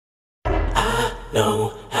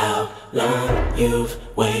know how long you've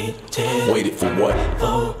waited. Waited for what?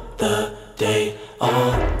 For the day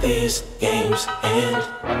all these games end.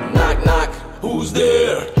 Knock, knock, who's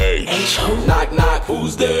there? H. Knock, knock,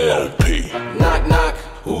 who's there? P. Knock, knock,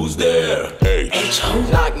 who's there? H.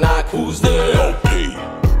 Knock, knock, who's there? P.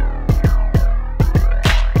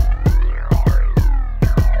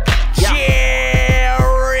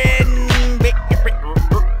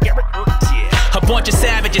 Bunch of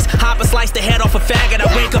savages, hop and slice the head off a faggot.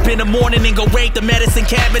 I wake up in the morning and go raid the medicine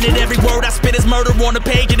cabinet. Every word I spit is murder on the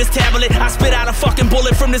page of this tablet. I spit out a fucking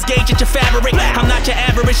bullet from this gauge at your fabric. I'm not your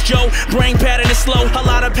average Joe, brain pattern is slow. A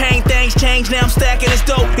lot of pain, things change, now I'm stacking this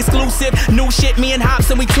dope. Exclusive, new shit, me and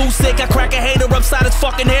Hopsin, we too sick. I crack a hater upside his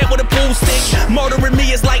fucking head with a pool stick. Murdering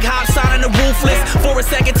me is like Hopsin on the ruthless. For a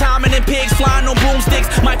second time and then pigs flying on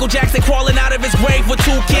broomsticks. Michael Jackson crawling out of his grave with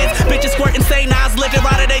 2 kids. Bitches squirting St. Nas liquor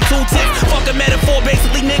out of they 2 tips. Fucking metaphor,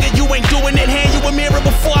 basically nigga, you ain't doing it. Hand you a mirror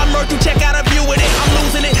before I murk you, check out a view with it. I'm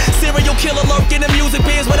losing it, serial killer lurking the music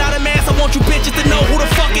biz. Without a mask, I want you bitches to know who the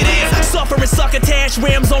fuck it is. Suffering succotash,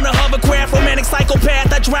 rims on a hovercraft. Romantic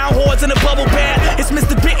psychopath, I drown hordes in a bubble bath. It's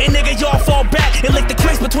Mr. Benton, nigga, y'all fall back and lick the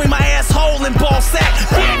crease between my asshole and ball sack,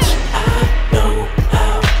 bitch. I know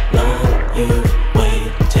how long you've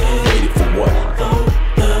waited. Waited for what? For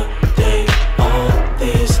the day all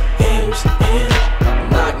these games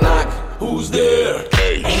end. Knock, knock, who's there?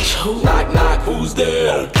 H. Knock, knock, who's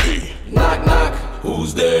there? P. Knock, knock,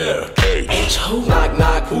 who's there? H. Knock,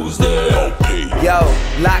 knock, who's there? P. Yo,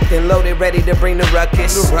 locked and loaded, ready to bring the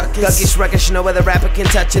ruckus. Guckish, ruckish, no other rapper can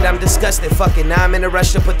touch it. I'm disgusted, fuck it, now I'm in a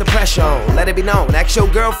rush to put the pressure on. Let it be known, ask your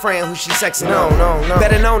girlfriend who she sexing on.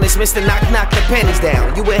 Better known as Mr. Knock Knock the pennies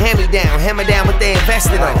down. You a hand-me-down, hammer down what they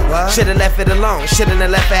invested on. Should've left it alone, shouldn't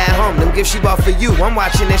have left it at home. Them gifts she bought for you, I'm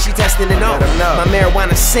watching and she testing it on. My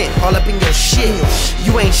marijuana scent, all up in your shit.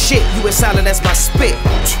 You ain't shit, you as solid as my spit.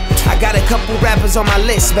 I got a couple rappers on my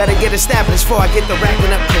list, better get established before I get the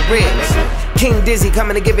racking up careers. King Dizzy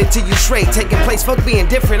coming to give it to you straight. Taking place, fuck being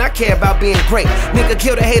different, I care about being great. Nigga,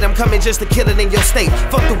 kill the hate, I'm coming just to kill it in your state.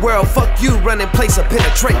 Fuck the world, fuck you, running place or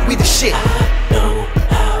penetrate. We the shit. I know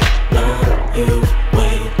how long you've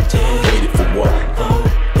waited. Waited for what? For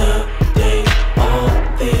the day all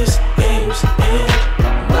these games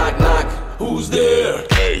end. Knock, knock, who's there?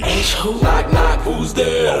 H. Knock, knock, who's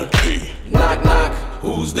there? P. Knock, knock,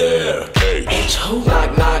 who's there? H.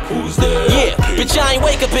 Knock, knock, who's there? Yeah, bitch, I ain't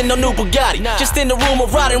wake up in no new Bugatti. Just in the room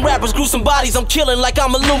of rotting rappers, gruesome bodies. I'm killing like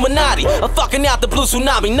I'm Illuminati. I'm fucking out the blue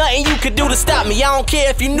tsunami. Nothing you could do to stop me. I don't care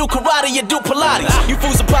if you knew karate, you do Pilates. You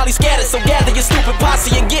fools are probably scattered, so gather your stupid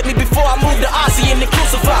posse and get me before I move to Aussie and then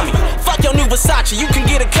crucify me. Fuck your new Versace, you can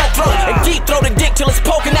get a cutthroat and deep throw the dick till it's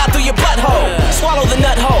poking out through your butthole. Swallow the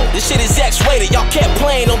nut hole. This shit is X-rated. Y'all kept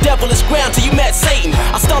playing on devilish ground till you met Satan.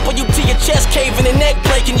 I stomp on you till your chest caving and neck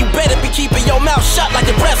breaking. You better be keeping your mouth shut like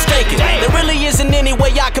your breath stinking. There really isn't any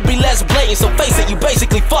way I could be less blatant, so face it, you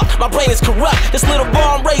basically fucked. My brain is corrupt. This little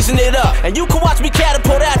bar, I'm raising it up, and you can watch me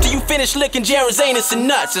catapult after you finish licking Jarren's anus and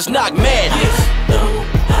nuts. It's not madness. I know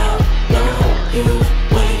how long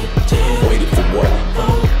you've waited. Waited for what?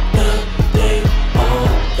 For the day all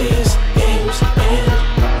these games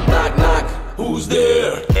end. Knock, knock, who's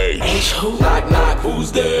there? H. Knock, knock,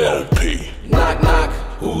 who's there? P. Knock, knock,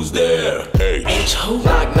 who's there? H.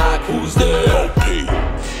 Knock, knock, who's there? P.